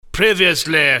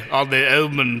Previously on the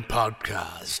Omen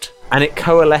podcast. And it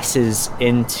coalesces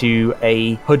into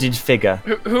a hooded figure.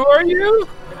 Who are you?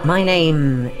 My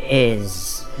name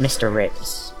is Mr.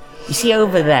 Riz. You see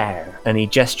over there? And he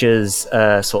gestures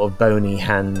a sort of bony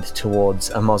hand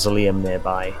towards a mausoleum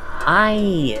nearby.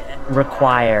 I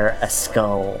require a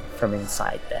skull from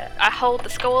inside there. I hold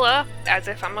the skull up as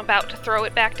if I'm about to throw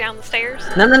it back down the stairs.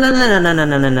 No.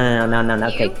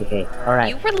 Okay. All right.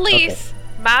 You release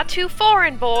my two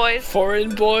foreign boys.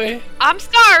 Foreign boy? I'm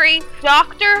sorry,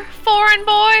 Dr. Foreign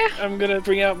Boy. I'm gonna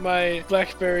bring out my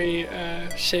BlackBerry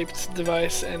shaped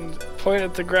device and point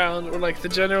at the ground or like the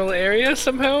general area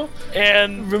somehow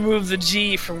and remove the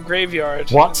G from graveyard.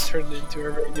 What? And turn it into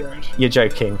a graveyard. You're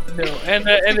joking. No, and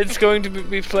it's going to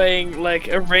be playing like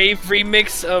a rave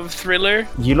remix of Thriller.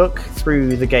 You look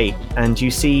through the gate and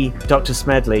you see Dr.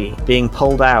 Smedley being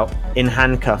pulled out in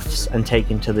handcuffs and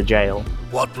taken to the jail.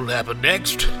 What will happen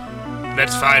next?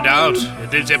 Let's find out in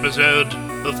this episode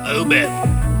of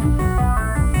Omen.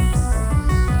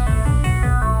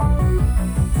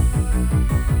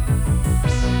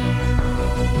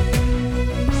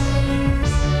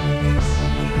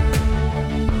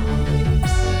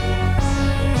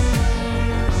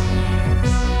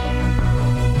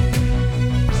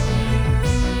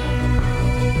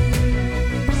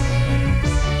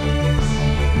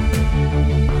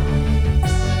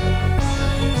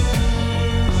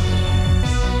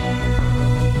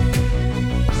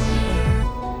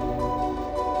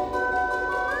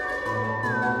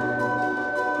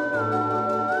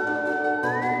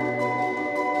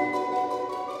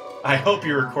 I hope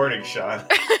you're recording, Sean.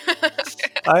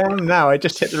 I am now. I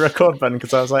just hit the record button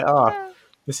because I was like,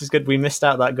 this is good. We missed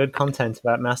out that good content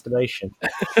about masturbation.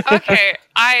 Okay,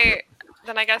 I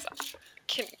guess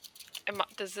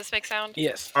does this make sound?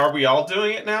 Yes. Are we all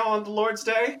doing it now on the Lord's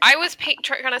Day? I was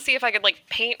trying to see if I could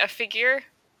paint a figure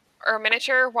or a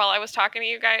miniature while I was talking to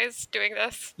you guys doing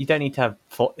this. You don't need to have...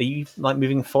 Are you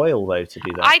moving foil, though, to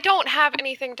do that? I don't have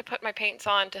anything to put my paints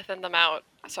on to thin them out,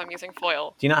 so I'm using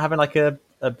foil. Do you not have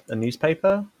a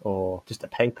newspaper or just a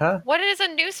paper? What is a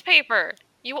newspaper?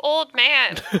 You old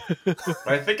man. When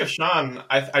I think of Sean,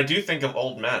 I do think of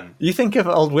old men. You think of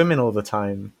old women all the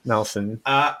time, Nelson.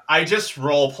 I just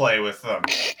role play with them.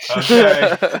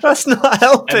 Okay. That's not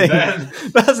helping.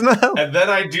 That's not helping.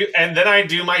 And then I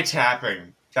do my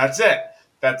tapping. That's it.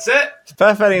 It's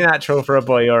perfectly natural for a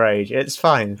boy your age. It's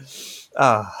fine.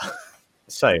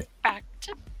 So Back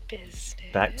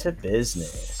to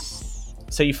business.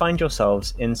 So you find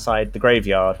yourselves inside the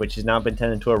graveyard, which has now been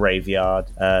turned into a rave yard.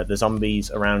 The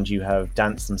zombies around you have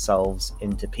danced themselves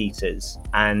into pieces.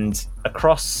 And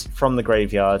across from the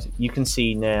graveyard, you can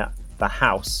see near the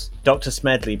house, Dr.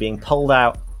 Smedley being pulled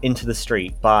out into the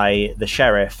street by the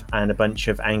sheriff and a bunch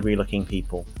of angry-looking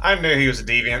people. I knew he was a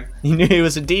deviant. You knew he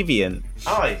was a deviant?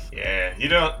 Oh, yeah. You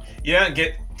don't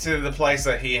get to the place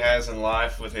that he has in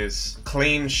life with his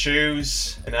clean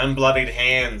shoes and unbloodied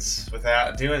hands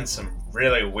without doing some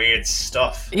really weird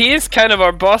stuff. He is kind of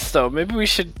our boss, though. Maybe we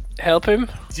should help him.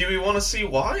 Do we want to see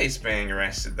why he's being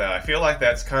arrested, though? I feel like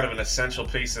that's kind of an essential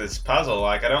piece of this puzzle.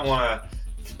 I don't want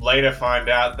to later find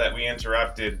out that we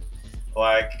interrupted,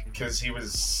 because he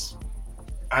was...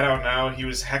 I don't know, he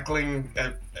was heckling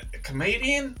a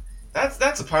comedian?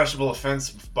 That's a punishable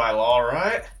offense by law,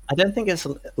 right? I don't think it's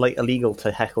illegal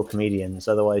to heckle comedians.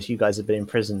 Otherwise, you guys have been in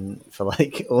prison for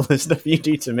all the stuff you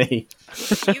do to me.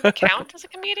 Do you count as a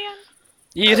comedian?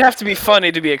 You'd have to be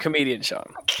funny to be a comedian,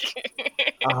 Sean.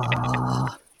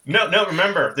 No,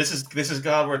 remember, this is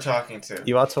God we're talking to.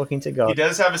 You are talking to God. He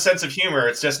does have a sense of humor,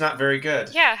 it's just not very good.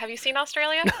 Yeah, have you seen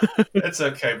Australia? It's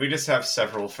okay, we just have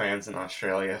several fans in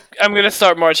Australia. I'm gonna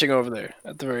start marching over there,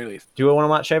 at the very least. Do you all want to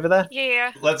march over there?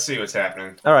 Yeah. Let's see what's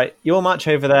happening. Alright, you all march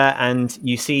over there and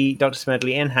you see Dr.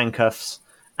 Smedley in handcuffs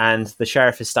and the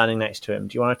sheriff is standing next to him.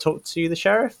 Do you want to talk to the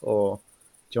sheriff or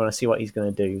do you want to see what he's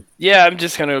going to do? Yeah, I'm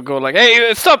just gonna go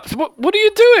hey, stop! What are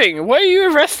you doing? Why are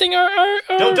you arresting our...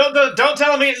 Don't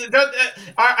tell me...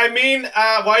 why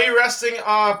are you arresting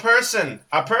a person?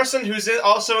 A person who's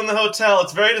also in the hotel.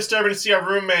 It's very disturbing to see our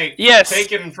roommate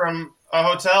taken from a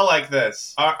hotel like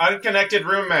this. Our unconnected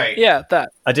roommate. Yeah, that.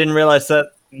 I didn't realize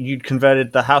that you'd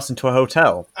converted the house into a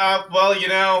hotel. Well,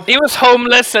 he was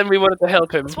homeless and we wanted to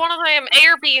help him. It's one of them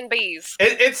Airbnbs.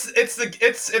 It's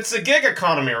the gig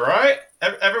economy, right?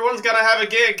 Everyone's got to have a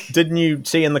gig. Didn't you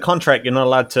see in the contract you're not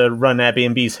allowed to run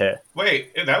Airbnbs here?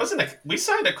 Wait, that was we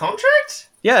signed a contract?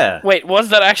 Yeah. Wait, was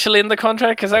that actually in the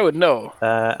contract? Because I would know.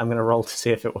 I'm going to roll to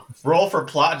see if it was. Roll for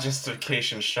plot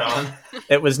justification, Sean.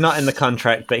 It was not in the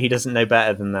contract, but he doesn't know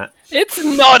better than that. It's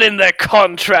not in the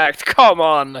contract. Come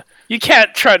on. You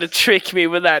can't try to trick me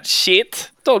with that shit.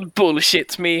 Don't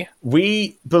bullshit me.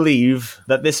 We believe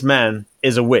that this man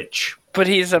is a witch. But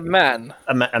he's a man.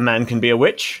 A man can be a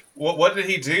witch. What did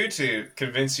he do to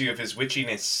convince you of his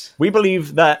witchiness? We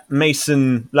believe that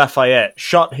Mason Lafayette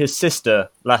shot his sister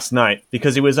last night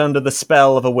because he was under the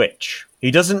spell of a witch. He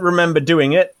doesn't remember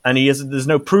doing it, and there's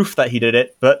no proof that he did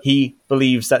it, but he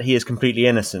believes that he is completely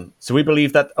innocent. So we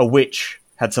believe that a witch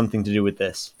had something to do with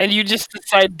this. And you just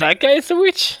decide that guy is a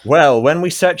witch? Well, when we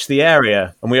searched the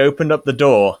area and we opened up the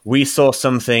door, we saw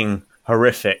something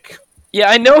horrific. Yeah,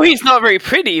 I know he's not very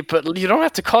pretty, but you don't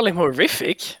have to call him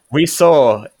horrific. We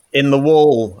saw in the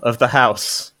wall of the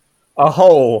house a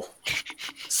hole.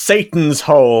 Satan's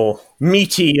hole.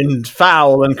 Meaty and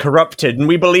foul and corrupted, and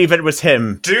we believe it was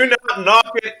him. Do not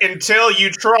knock it until you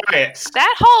try it.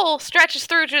 That hole stretches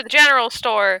through to the general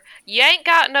store. You ain't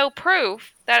got no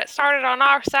proof that it started on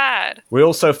our side. We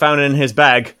also found in his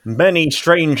bag many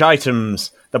strange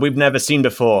items that we've never seen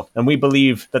before, and we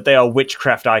believe that they are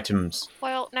witchcraft items.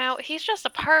 Well, now, he's just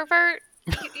a pervert.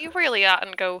 You really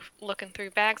oughtn't go looking through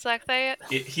bags like that.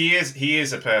 He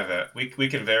is a pervert. We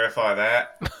can verify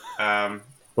that.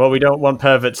 Well, we don't want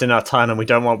perverts in our town, and we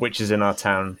don't want witches in our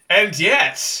town. And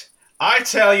yet, I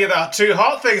tell you the two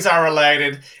hot things are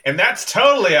related, and that's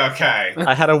totally okay.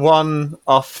 I had a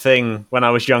one-off thing when I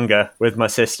was younger with my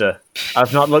sister.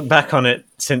 I've not looked back on it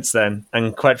since then,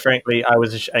 and quite frankly, I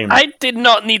was ashamed. I did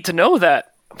not need to know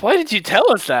that. Why did you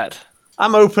tell us that?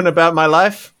 I'm open about my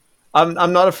life.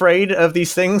 I'm not afraid of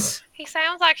these things. He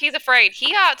sounds like he's afraid.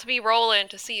 He ought to be rolling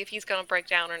to see if he's going to break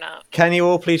down or not. Can you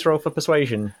all please roll for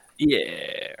persuasion?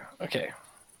 Yeah. Okay.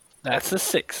 That's a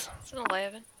 6. It's an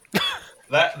 11.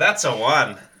 That's a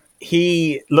 1.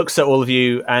 He looks at all of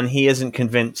you and he isn't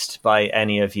convinced by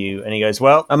any of you. And he goes,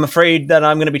 well, I'm afraid that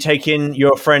I'm going to be taking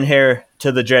your friend here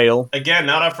to the jail. Again,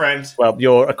 not a friend. Well,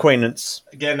 your acquaintance.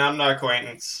 Again, I'm not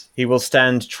acquaintance. He will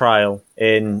stand trial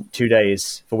in 2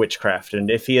 days for witchcraft. And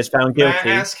if he is found guilty...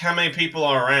 May I ask how many people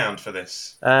are around for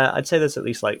this? I'd say there's at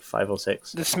least like 5 or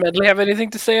 6. Does Smedley have anything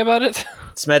to say about it?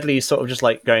 Smedley is sort of just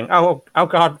like going, oh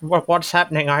God, what's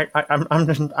happening?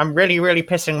 I'm really, really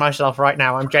pissing myself right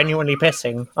now. I'm genuinely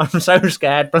pissing. I'm so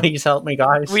scared. Please help me,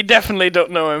 guys. We definitely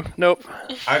don't know him. Nope.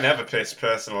 I never piss,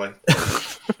 personally.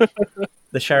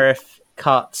 The sheriff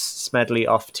carts Smedley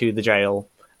off to the jail,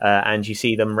 and you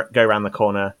see them go around the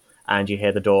corner, and you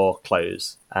hear the door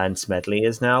close, and Smedley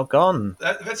is now gone.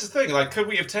 That's the thing, like, could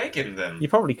we have taken them? You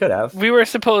probably could have. We were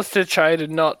supposed to try to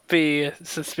not be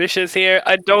suspicious here.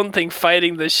 I don't think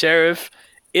fighting the sheriff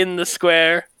in the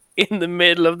square in the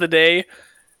middle of the day,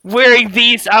 wearing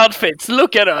these outfits,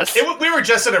 look at us. We were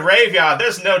just in a rave yard.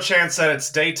 There's no chance that it's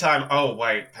daytime. Oh,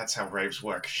 wait, that's how raves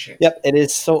work. Shit. Yep, it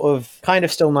is sort of kind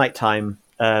of still nighttime.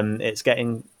 It's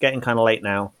getting kind of late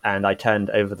now, and I turned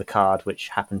over the card, which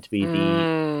happened to be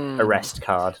the arrest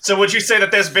card. So would you say that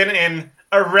there's been an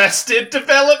arrested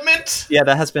development? Yeah,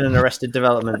 there has been an arrested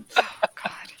development. Oh,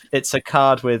 God. It's a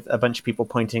card with a bunch of people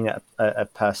pointing at a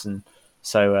person.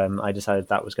 So I decided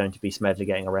that was going to be Smedley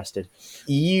getting arrested.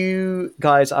 You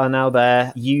guys are now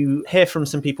there. You hear from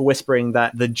some people whispering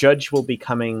that the judge will be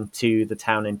coming to the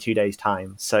town in 2 days'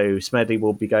 time. So Smedley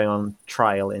will be going on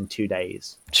trial in 2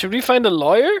 days. Should we find a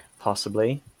lawyer?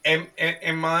 Possibly.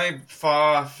 In my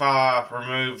far, far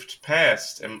removed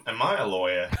past, am I a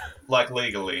lawyer? Like,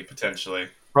 legally, potentially.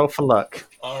 Roll for luck.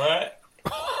 Alright.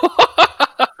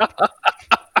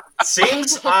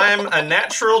 Seems I'm a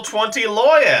natural 20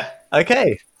 lawyer.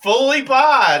 Okay. Fully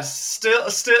barred.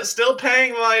 Still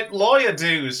paying my lawyer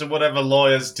dues or whatever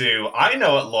lawyers do. I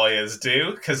know what lawyers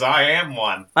do, because I am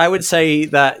one. I would say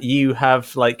that you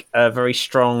have like a very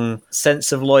strong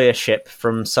sense of lawyership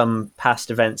from some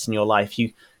past events in your life.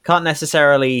 You can't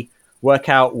necessarily work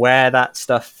out where that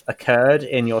stuff occurred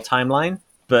in your timeline,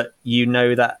 but you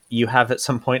know that you have at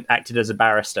some point acted as a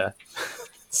barrister.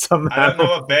 Somehow. I don't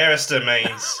know what barrister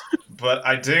means, but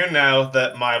I do know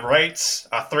that my rates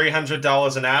are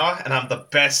 $300 an hour, and I'm the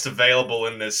best available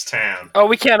in this town. Oh,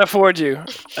 we can't afford you.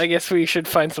 I guess we should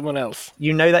find someone else.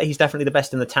 You know that he's definitely the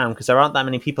best in the town because there aren't that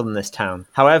many people in this town.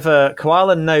 However,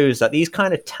 Koala knows that these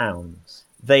kind of towns,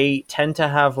 they tend to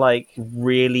have like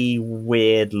really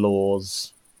weird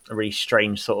laws, really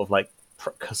strange sort of like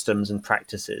customs and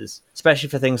practices, especially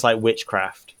for things like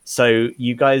witchcraft. So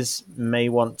you guys may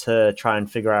want to try and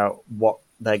figure out what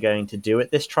they're going to do at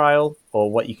this trial,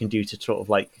 or what you can do to sort of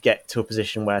like get to a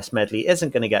position where Smedley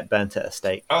isn't going to get burnt at a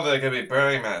stake. Oh, they're going to be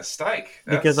burning him at a stake.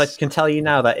 Because I can tell you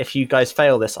now that if you guys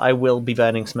fail this, I will be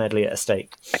burning Smedley at a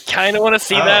stake. I kind of want to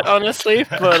see that, honestly,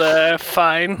 but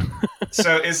fine.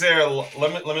 So, is there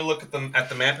let me look at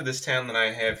the map of this town that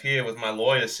I have here with my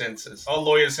lawyer senses. All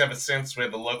lawyers have a sense where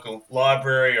the local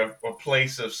library or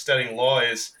place of studying law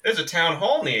is. There's a town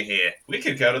hall near here. We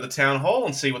could go to the town hall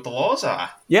and see what the laws are.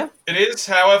 Yeah. It is,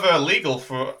 however, illegal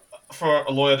for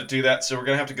a lawyer to do that, so we're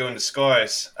going to have to go in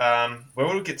disguise. Where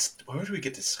do we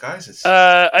get disguises?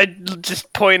 I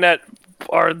just point at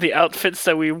the outfits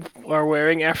that we are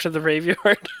wearing after the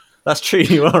graveyard. That's true,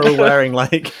 you are all wearing,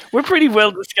 like... We're pretty well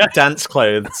disguised. Dance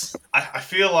clothes. I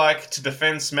feel like to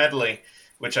defend Smedley,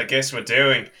 which I guess we're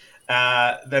doing,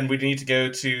 then we need to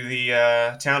go to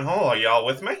the town hall. Are y'all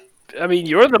with me? I mean,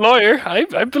 you're the lawyer.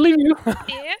 I believe you.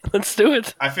 Yeah. Let's do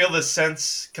it. I feel this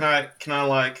sense... Can I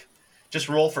like... just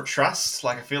roll for trust?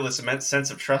 Like, I feel this immense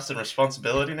sense of trust and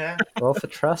responsibility now. Roll for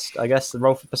trust, I guess.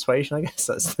 Roll for persuasion, I guess.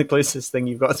 That's the closest thing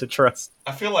you've got to trust.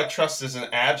 I feel like trust is an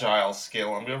agile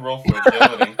skill. I'm going to roll for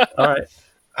agility. All right.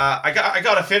 I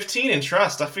got a 15 in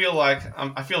trust. I feel like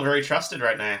I feel very trusted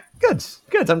right now.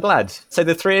 Good, I'm glad. So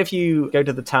the three of you go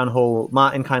to the town hall.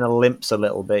 Martin kind of limps a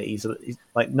little bit. He's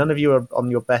like, none of you are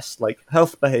on your best like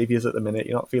health behaviors at the minute.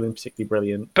 You're not feeling particularly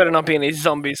brilliant. Better not be any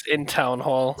zombies in town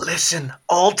hall. Listen,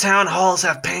 all town halls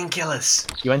have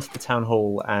painkillers. You enter the town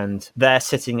hall, and there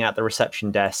sitting at the reception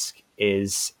desk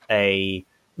is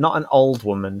not an old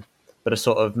woman, but a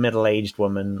sort of middle-aged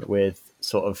woman with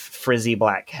sort of frizzy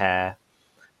black hair,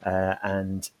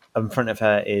 and in front of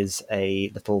her is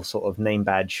a little sort of name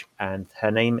badge, and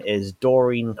her name is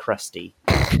Doreen Crusty.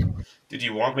 Did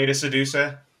you want me to seduce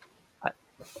her?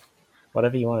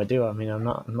 Whatever you want to do. I mean, I'm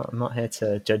not here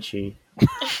to judge you.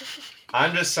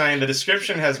 I'm just saying the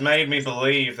description has made me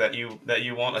believe that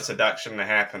you want a seduction to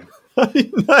happen.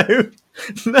 No,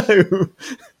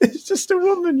 it's just a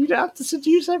woman. You'd have to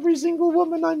seduce every single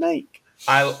woman I make.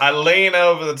 I lean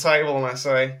over the table and I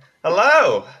say,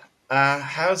 "Hello,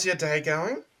 how's your day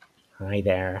going?" Hi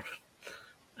there.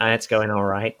 It's going all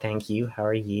right, thank you. How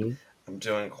are you? I'm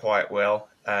doing quite well.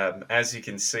 As you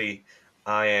can see,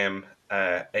 I am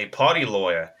a party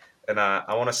lawyer, and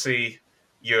I want to see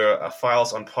your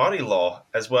files on party law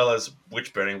as well as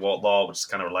witch burning law, which is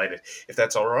kind of related. If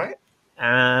that's all right.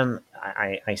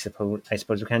 I suppose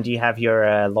we can. Do you have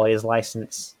your lawyer's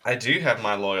license? I do have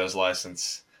my lawyer's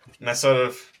license, and I sort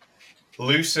of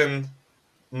loosen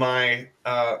my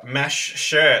mesh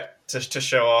shirt to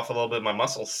show off a little bit of my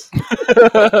muscles.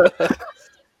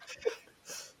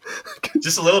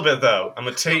 Just a little bit, though. I'm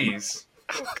a tease.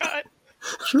 Oh, God.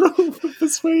 Roll for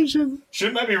persuasion.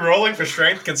 Shouldn't I be rolling for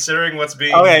strength considering what's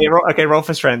being... Okay, roll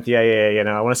for strength. Yeah. You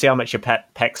know, I want to see how much your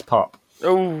pecs pop.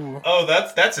 Oh,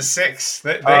 that's a 6.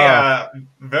 They are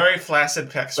very flaccid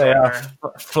pecs. They are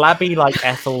flabby like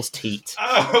Ethel's teat.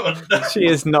 Oh, no. She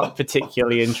is not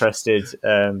particularly interested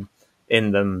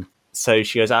in them. So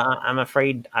she goes, I'm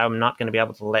afraid I'm not going to be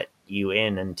able to let you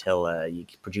in until you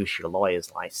produce your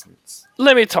lawyer's license.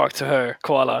 let me talk to her,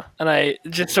 Koala. And I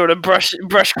just sort of brush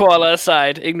Koala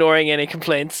aside, ignoring any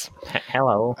complaints.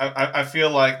 Hello. I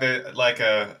feel like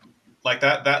I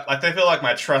feel like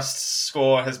my trust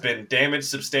score has been damaged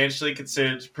substantially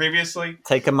considered previously.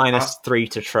 Take a -3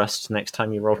 to trust next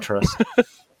time you roll trust.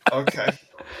 Okay.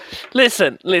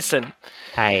 Listen.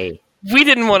 Hey. We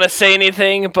didn't want to say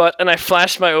anything, and I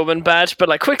flashed my Omen badge, but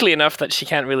like quickly enough that she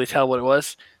can't really tell what it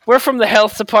was. We're from the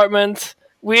health department.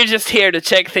 We're just here to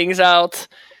check things out.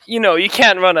 You know, you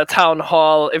can't run a town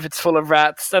hall if it's full of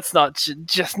rats. That's not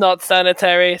just not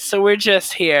sanitary. So we're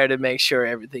just here to make sure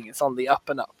everything is on the up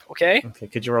and up, okay? Okay,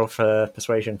 could you roll for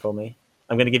persuasion for me?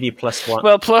 I'm going to give you +1.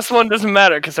 Well, +1 doesn't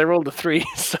matter because I rolled a 3,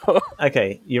 so...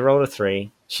 Okay, you rolled a 3.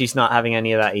 She's not having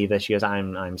any of that either. She goes,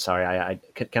 I'm sorry.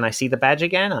 Can I see the badge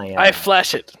again? I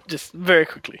flash it, just very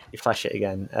quickly. You flash it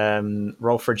again.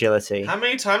 Roll for agility. How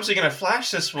many times are you going to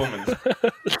flash this woman?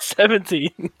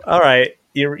 17. All right.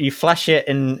 You flash it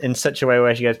in such a way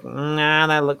where she goes, nah,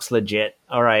 that looks legit.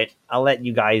 All right, I'll let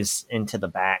you guys into the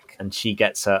back. And she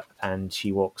gets up and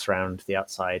she walks around the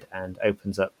outside and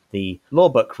opens up the law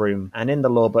book room. And in the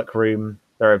law book room,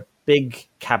 there are big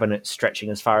cabinets stretching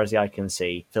as far as the eye can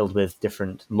see, filled with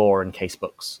different law and case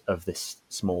books of this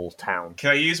small town. Can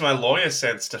I use my lawyer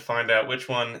sense to find out which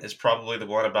one is probably the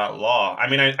one about law? I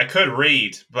mean, I could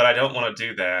read, but I don't want to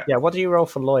do that. Yeah, what do you roll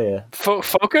for lawyer?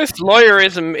 Focus?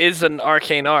 Lawyerism is an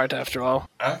arcane art, after all.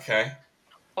 Okay.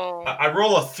 Oh. I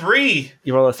roll a 3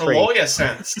 You roll a for 3. lawyer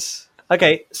sense.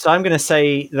 Okay, so I'm going to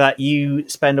say that you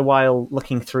spend a while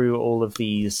looking through all of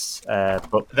these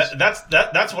books.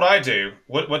 That's what I do.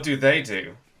 What do they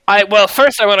do? Well,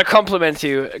 first I want to compliment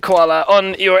you, Koala,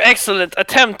 on your excellent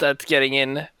attempt at getting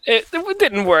in. It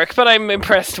didn't work, but I'm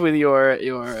impressed with your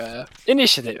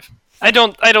initiative. I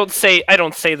don't say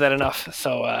that enough.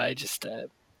 So I just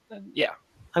yeah.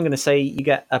 I'm going to say you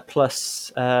get a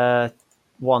 +1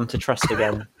 to trust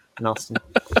again, Nelson.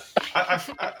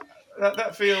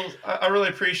 That feels. I really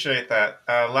appreciate that.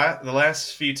 The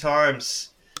last few times,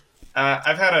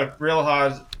 I've had a real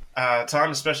hard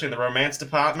time, especially in the romance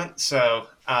department. So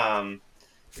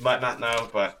you might not know,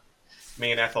 but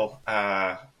me and Ethel,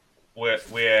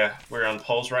 we're on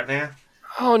poles right now.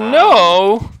 Oh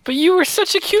no! But you were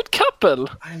such a cute couple.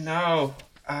 I know,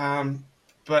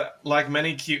 but like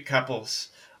many cute couples,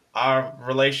 our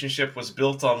relationship was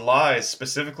built on lies,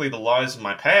 specifically the lies of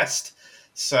my past.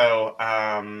 So,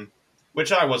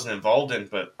 which I wasn't involved in,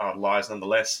 but are lies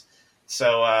nonetheless.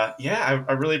 So, yeah,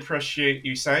 I really appreciate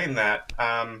you saying that.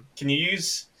 Can you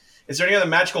use? Is there any other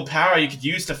magical power you could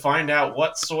use to find out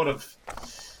what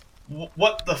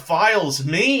the files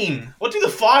mean? What do the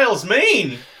files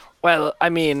mean? Well, I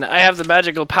mean, I have the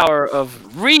magical power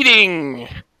of reading,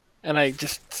 and I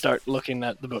just start looking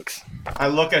at the books. I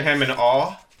look at him in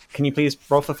awe. Can you please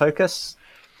roll for focus?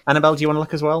 Annabelle, do you want to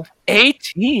look as well?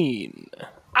 18.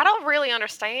 I don't really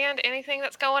understand anything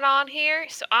that's going on here,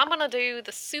 so I'm gonna do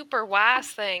the super wise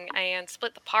thing and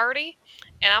split the party,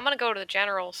 and I'm gonna go to the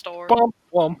general store. Bum,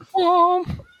 bum,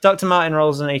 bum. Dr. Martin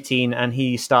rolls an 18 and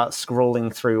he starts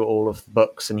scrolling through all of the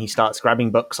books and he starts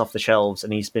grabbing books off the shelves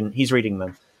and he's reading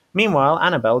them. Meanwhile,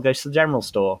 Annabelle goes to the general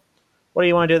store. What do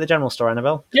you want to do at the general store,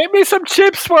 Annabelle? Get me some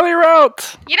chips while you're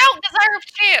out. You don't deserve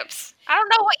chips! I don't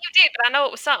know what you did, but I know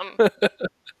it was something.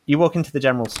 You walk into the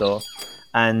general store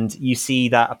and you see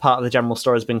that a part of the general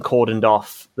store has been cordoned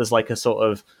off. There's like a sort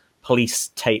of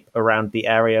police tape around the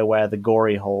area where the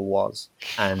gory hole was.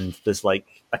 And there's like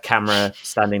a camera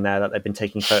standing there that they've been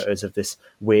taking photos of this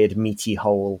weird meaty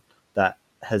hole that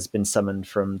has been summoned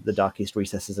from the darkest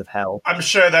recesses of hell. I'm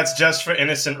sure that's just for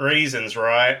innocent reasons,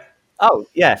 right? Oh,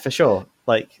 yeah, for sure.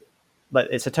 Like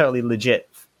it's a totally legit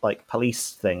like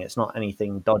police thing. It's not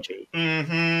anything dodgy.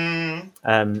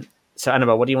 Mm-hmm. So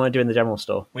Annabelle, what do you want to do in the general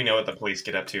store? We know what the police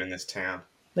get up to in this town.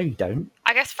 No, you don't.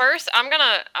 I guess first I'm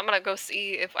gonna go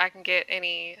see if I can get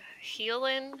any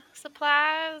healing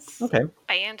supplies. Okay.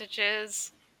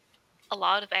 Bandages, a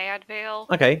lot of Advil.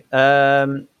 Okay.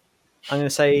 I'm going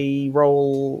to say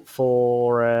roll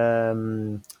for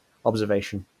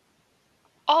observation.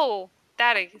 Oh,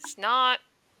 that is not.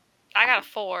 I got a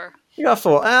 4. You got a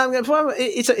 4.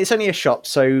 It's only a shop,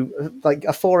 so like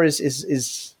a 4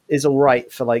 is all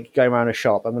right for like going around a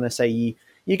shop. I'm going to say you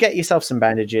get yourself some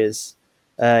bandages.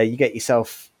 You get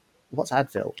yourself what's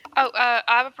Advil? Oh,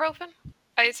 ibuprofen.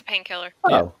 It's a painkiller.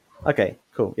 Oh, okay,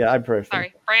 cool. Yeah, ibuprofen.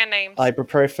 Sorry, brand names.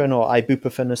 Ibuprofen or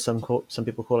ibuprofen, as some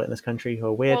people call it in this country, who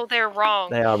are weird. Well, they're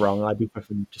wrong. They are wrong.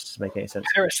 Ibuprofen just doesn't make any sense.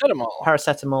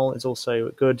 Paracetamol is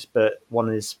also good, but one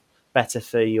is better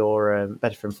for your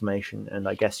better for inflammation. And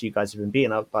I guess you guys have been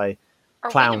beaten up by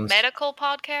clowns. Are we a medical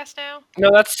podcast now?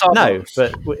 No, that's no,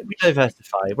 but we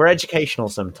diversify. We're educational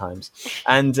sometimes.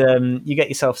 And you get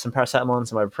yourself some paracetamol and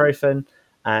some ibuprofen,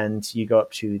 and you go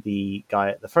up to the guy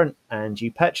at the front and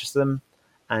you purchase them,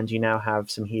 and you now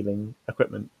have some healing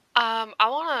equipment. I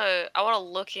wanna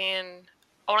look in.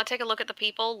 I wanna take a look at the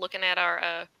people looking at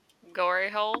our gory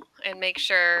hole and make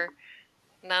sure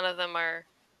none of them are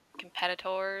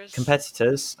competitors.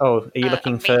 Oh, are you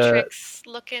looking for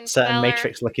certain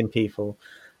Matrix-looking people?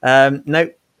 No,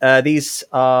 these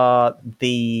are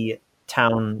the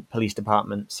town police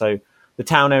department. So the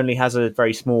town only has a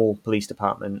very small police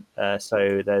department.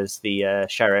 So there's the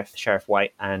Sheriff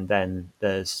White, and then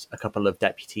there's a couple of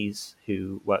deputies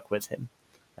who work with him.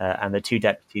 And the 2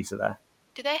 deputies are there.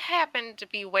 Do they happen to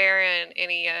be wearing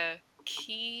any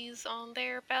keys on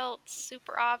their belts,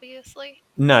 super obviously?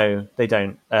 No, they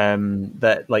don't.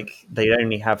 That like they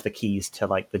only have the keys to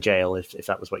like the jail, if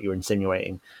that was what you were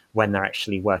insinuating, when they're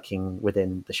actually working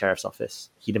within the sheriff's office.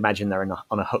 You'd imagine they're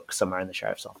on a hook somewhere in the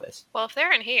sheriff's office. Well, if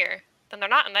they're in here, then they're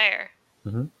not in there.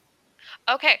 Mm-hmm.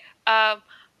 Okay.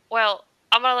 Well,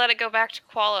 I'm gonna let it go back to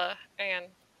Koala and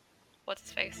what's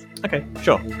his face. Okay,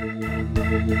 sure.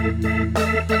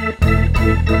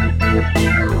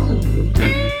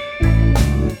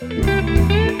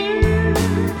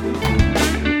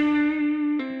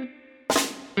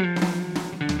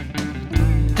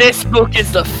 This book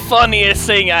is the funniest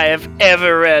thing I have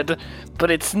ever read, but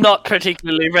it's not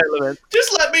particularly relevant.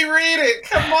 Just let me read it.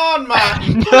 Come on,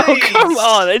 Martin. No, Please. come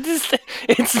on.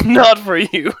 It's not for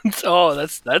you. Oh,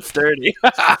 that's dirty.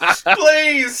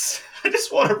 Please. I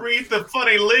just want to read the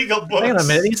funny legal books. Hang on a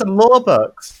minute, these are law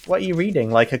books. What are you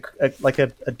reading? Like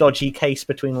a dodgy case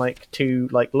between like two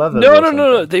like lovers?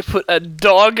 No. They put a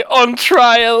dog on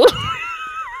trial.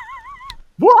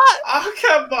 What? Oh,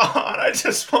 come on. I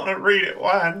just want to read it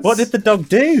once. What did the dog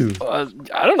do?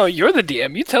 I don't know. You're the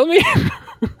DM. You tell me.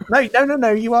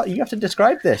 No. You have to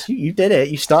describe this. You did it.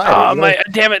 You started. Oh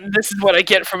damn it! This is what I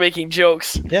get for making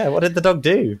jokes. Yeah. What did the dog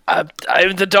do?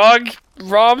 The dog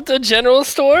robbed a general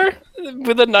store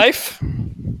with a knife.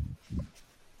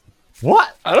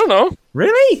 What? I don't know.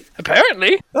 Really?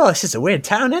 Apparently. Oh, this is a weird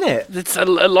town, isn't it? It's a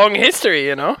long history,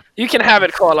 you know? You can have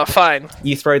it, Koala, fine.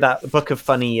 You throw that book of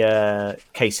funny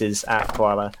cases at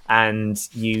Koala, and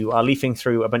you are leafing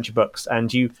through a bunch of books,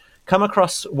 and you come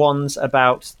across ones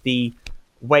about the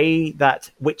way that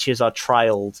witches are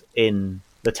trialed in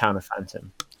the town of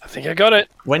Phantom. I think I got it.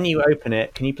 When you open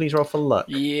it, can you please roll for luck?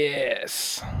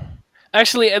 Yes.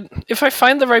 Actually, if I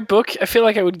find the right book, I feel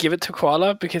like I would give it to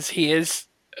Koala, because he is...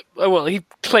 Well, he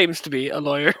claims to be a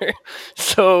lawyer.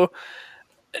 So,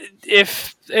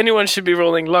 if anyone should be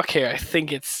rolling luck here, I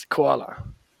think it's Koala.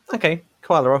 Okay,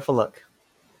 Koala, roll for luck.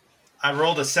 I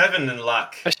rolled a 7 in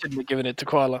luck. I shouldn't have given it to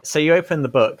Koala. So you open the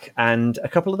book, and a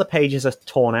couple of the pages are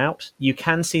torn out. You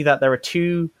can see that there are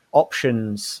two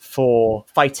options for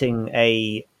fighting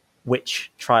a witch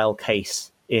trial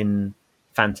case in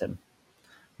Phantom.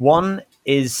 One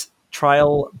is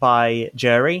trial by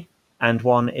jury, and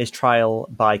one is trial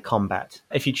by combat.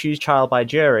 If you choose trial by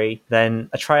jury,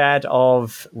 then a triad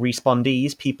of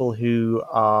respondees, people who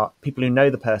know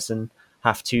the person,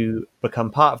 have to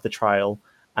become part of the trial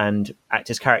and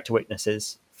act as character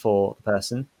witnesses for the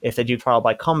person. If they do trial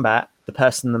by combat, the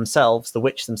person themselves, the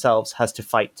witch themselves, has to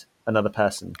fight another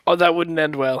person. Oh, that wouldn't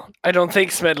end well. I don't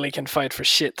think Smedley can fight for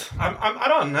shit. I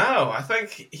don't know. I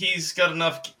think he's got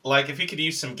enough... Like, if he could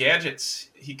use some gadgets,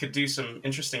 he could do some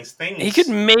interesting things. He could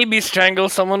maybe strangle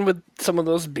someone with some of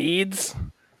those beads,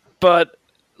 but,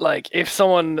 like, if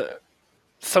someone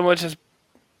just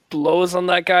blows on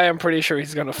that guy, I'm pretty sure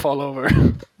he's going to fall over.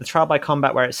 The trial by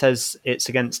combat, where it says it's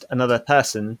against another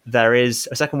person, there is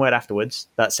a second word afterwards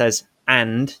that says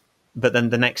 "and," but then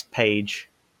the next page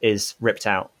is ripped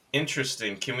out.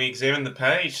 Interesting. Can we examine the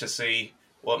page to see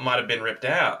what might have been ripped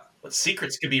out? What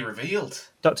secrets could be revealed?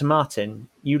 Dr. Martin,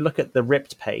 you look at the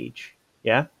ripped page,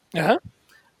 yeah? Uh-huh.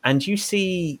 And you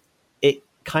see it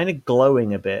kind of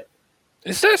glowing a bit.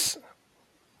 Did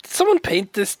someone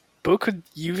paint this book with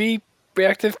UV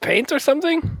reactive paint or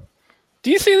something?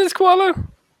 Do you see this, Koala?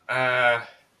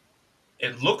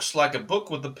 It looks like a book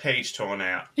with the page torn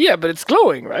out. Yeah, but it's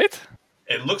glowing, right?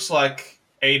 It looks like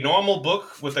a normal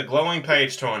book with a glowing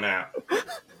page torn out.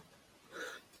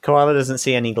 Koala doesn't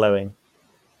see any glowing.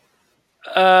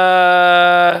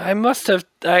 I must have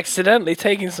accidentally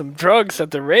taken some drugs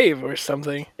at the rave or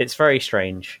something. It's very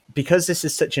strange. Because this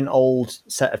is such an old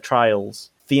set of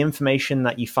trials, the information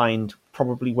that you find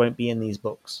probably won't be in these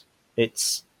books.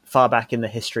 It's far back in the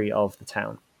history of the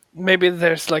town. Maybe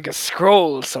there's like a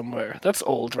scroll somewhere. That's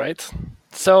old, right?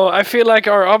 So I feel like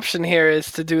our option here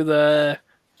is to do the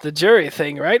jury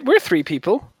thing, right? We're 3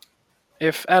 people.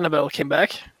 If Annabelle came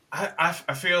back. I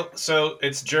feel... So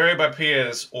it's jury by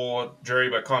peers or jury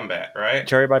by combat, right?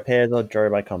 Jury by peers or jury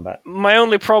by combat. My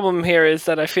only problem here is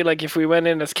that I feel like if we went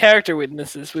in as character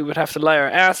witnesses, we would have to lie our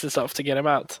asses off to get him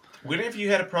out. When have you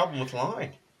had a problem with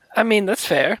lying? I mean, that's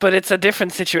fair, but it's a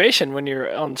different situation when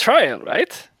you're on trial,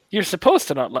 right? You're supposed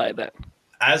to not lie then.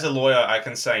 As a lawyer, I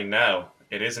can say no.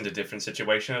 It isn't a different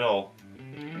situation at all.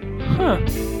 Huh.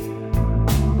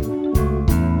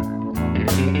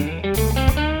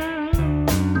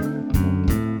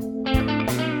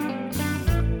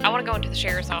 I want to go into the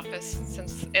sheriff's office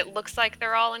since it looks like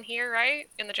they're all in here, right?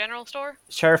 In the general store?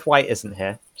 Sheriff White isn't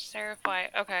here. Sheriff White,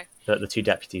 okay. The 2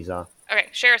 deputies are. Okay,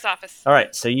 sheriff's office. All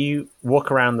right, so you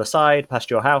walk around the side, past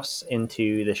your house,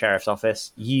 into the sheriff's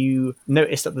office. You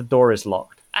notice that the door is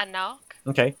locked. I knock.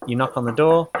 Okay, you knock on the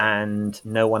door, and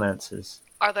no one answers.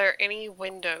 Are there any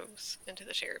windows into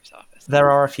the sheriff's office? There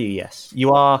are a few, yes.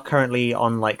 You are currently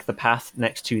on, like, the path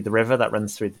next to the river that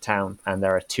runs through the town, and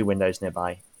there are 2 windows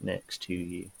nearby next to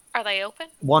you. Are they open?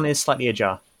 One is slightly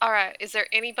ajar. Alright, is there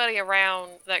anybody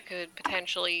around that could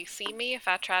potentially see me if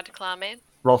I tried to climb in?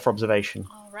 Roll for observation.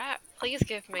 Alright, please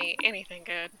give me anything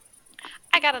good.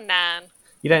 I got a 9.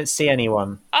 You don't see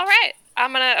anyone. Alright,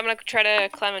 I'm gonna try to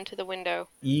climb into the window.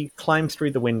 You climb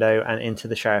through the window and into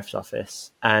the sheriff's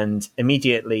office, and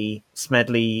immediately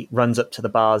Smedley runs up to the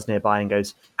bars nearby and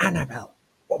goes, "Annabelle,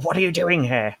 what are you doing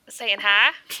here?" Saying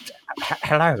hi?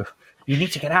 Hello. You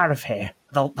need to get out of here.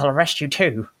 They'll arrest you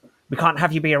too. We can't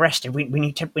have you be arrested. We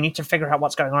need to figure out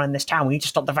what's going on in this town. We need to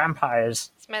stop the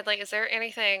vampires. Smedley, is there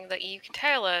anything that you can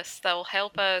tell us that will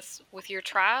help us with your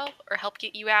trial or help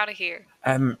get you out of here?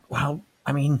 Well,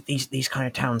 I mean, these kind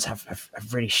of towns have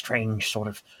really strange sort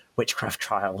of witchcraft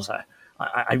trials.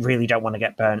 I really don't want to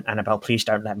get burnt, Annabelle. Please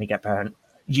don't let me get burnt.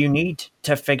 You need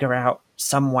to figure out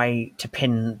some way to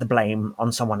pin the blame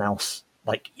on someone else.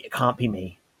 Like, it can't be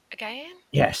me. Again?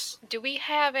 Yes. Do we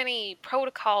have any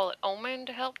protocol at Omen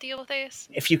to help deal with this?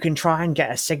 If you can try and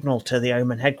get a signal to the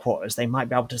Omen headquarters, they might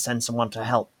be able to send someone to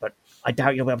help, but I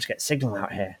doubt you'll be able to get a signal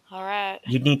out here. All right.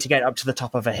 You'd need to get up to the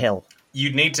top of a hill.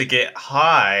 You'd need to get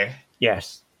high.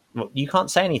 Yes. Well, you can't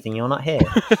say anything. You're not here.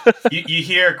 you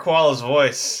hear Koala's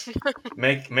voice.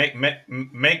 Make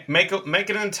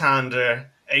an entendre,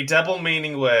 a double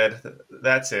meaning word.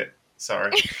 That's it.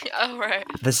 Sorry. All right.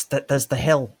 There's the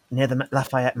hill near the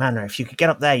Lafayette Manor. If you could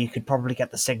get up there, you could probably get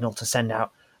the signal to send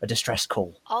out a distress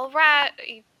call. All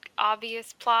right.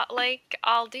 Obvious plot lake.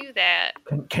 I'll do that.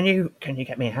 Can you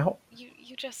get me out?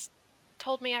 You just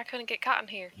told me I couldn't get caught in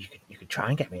here. You could try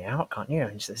and get me out, can't you?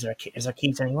 Is there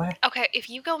keys anywhere? Okay, if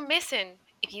you go missing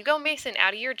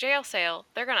out of your jail cell,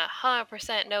 they're gonna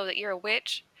 100% know that you're a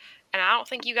witch, and I don't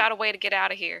think you got a way to get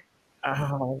out of here.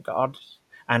 Oh God,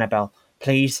 Annabelle,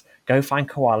 please go find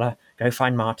Koala, go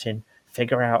find Martin,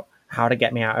 figure out how to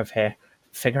get me out of here,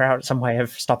 figure out some way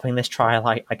of stopping this trial.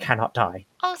 I cannot die.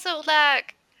 Also,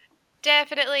 like,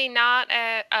 definitely not.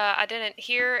 I didn't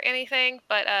hear anything,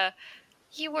 but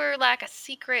you were like a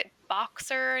secret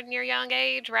boxer in your young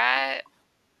age, right?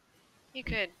 You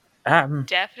could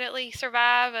definitely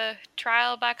survive a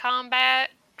trial by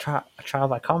combat. Trial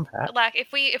by combat? Like,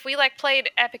 if we like played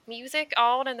epic music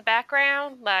on in the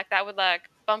background, like that would like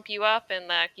bump you up, and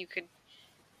like you could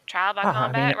trial by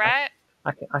combat, right?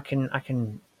 I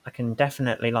can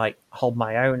definitely like hold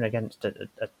my own against a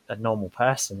normal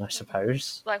person, I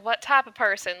suppose. Like, what type of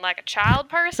person? Like a child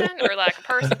person or like a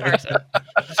person?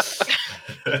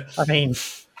 I mean,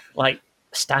 like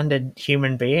standard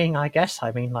human being, I guess.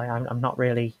 I mean, like I'm not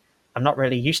really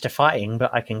used to fighting,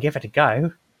 but I can give it a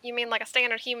go. You mean like a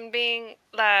standard human being,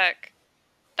 like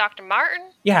Dr. Martin?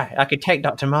 Yeah, I could take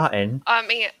Dr. Martin. I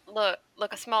mean, look,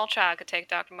 a small child could take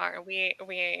Dr. Martin. We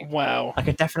ain't. Wow. I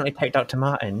could definitely take Dr.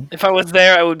 Martin. If I was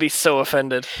there, I would be so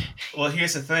offended. Well,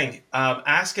 here's the thing.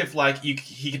 Ask if like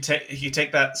he could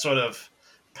take that sort of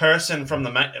person from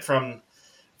that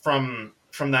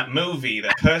movie,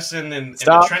 that person in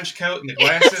the trench coat and the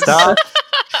glasses. Stop.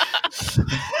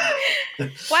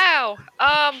 Wow.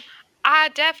 I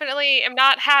definitely am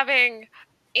not having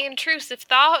intrusive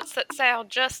thoughts that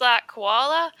sound just like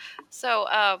Koala. So,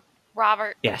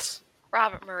 Robert. Yes.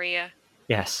 Robert Maria.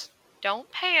 Yes.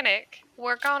 Don't panic.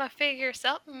 We're gonna figure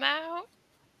something out.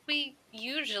 We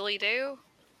usually do.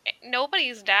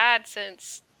 Nobody's died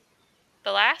since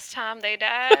the last time they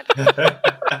died.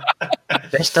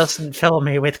 This doesn't fill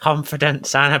me with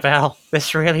confidence, Annabelle.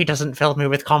 This really doesn't fill me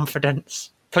with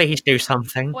confidence. Please do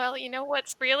something. Well, you know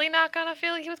what's really not gonna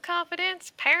fill you with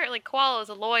confidence? Apparently Koala's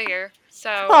a lawyer,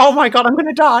 so... Oh my God, I'm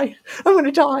gonna die! I'm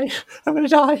gonna die! I'm gonna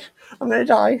die! I'm gonna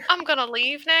die! I'm gonna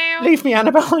leave now. Leave me,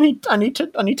 Annabelle. I need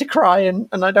to cry, and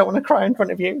I don't want to cry in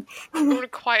front of you. I'm gonna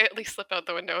quietly slip out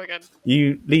the window again.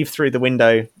 You leave through the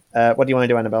window. What do you want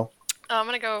to do, Annabelle? I'm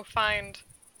gonna go find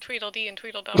Tweedledee and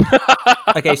Tweedledum.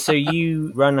 Okay, so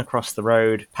you run across the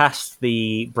road, past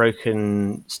the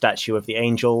broken statue of the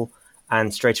angel,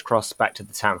 and straight across back to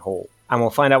the town hall. And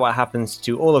we'll find out what happens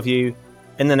to all of you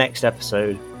in the next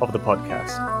episode of the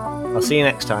podcast. I'll see you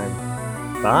next time.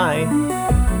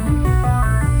 Bye!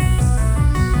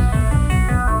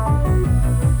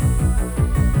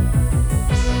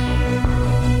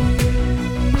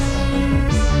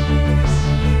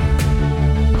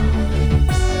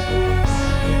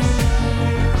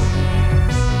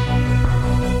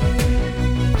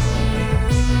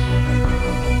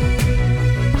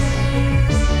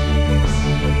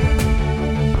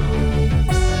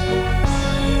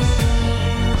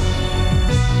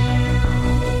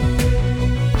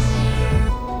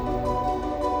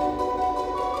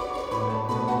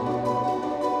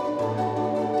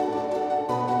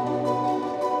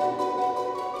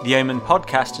 The Omen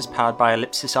podcast is powered by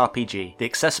Ellipsis RPG, the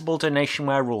accessible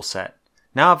donationware rule set,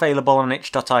 now available on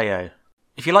itch.io.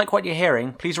 If you like what you're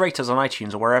hearing, please rate us on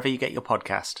iTunes or wherever you get your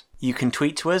podcast. You can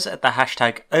tweet to us at the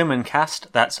hashtag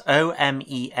OmenCast, that's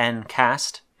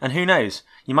OMENcast, and who knows,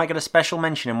 you might get a special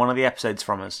mention in one of the episodes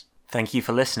from us. Thank you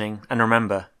for listening, and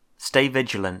remember, stay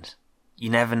vigilant. You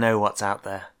never know what's out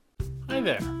there. Hi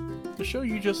there. The show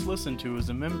you just listened to is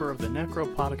a member of the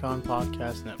Necropodicon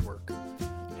Podcast Network.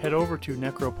 Head over to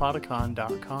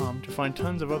necropodicon.com to find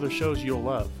tons of other shows you'll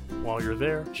love. While you're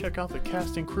there, check out the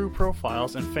cast and crew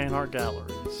profiles and fan art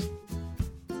galleries.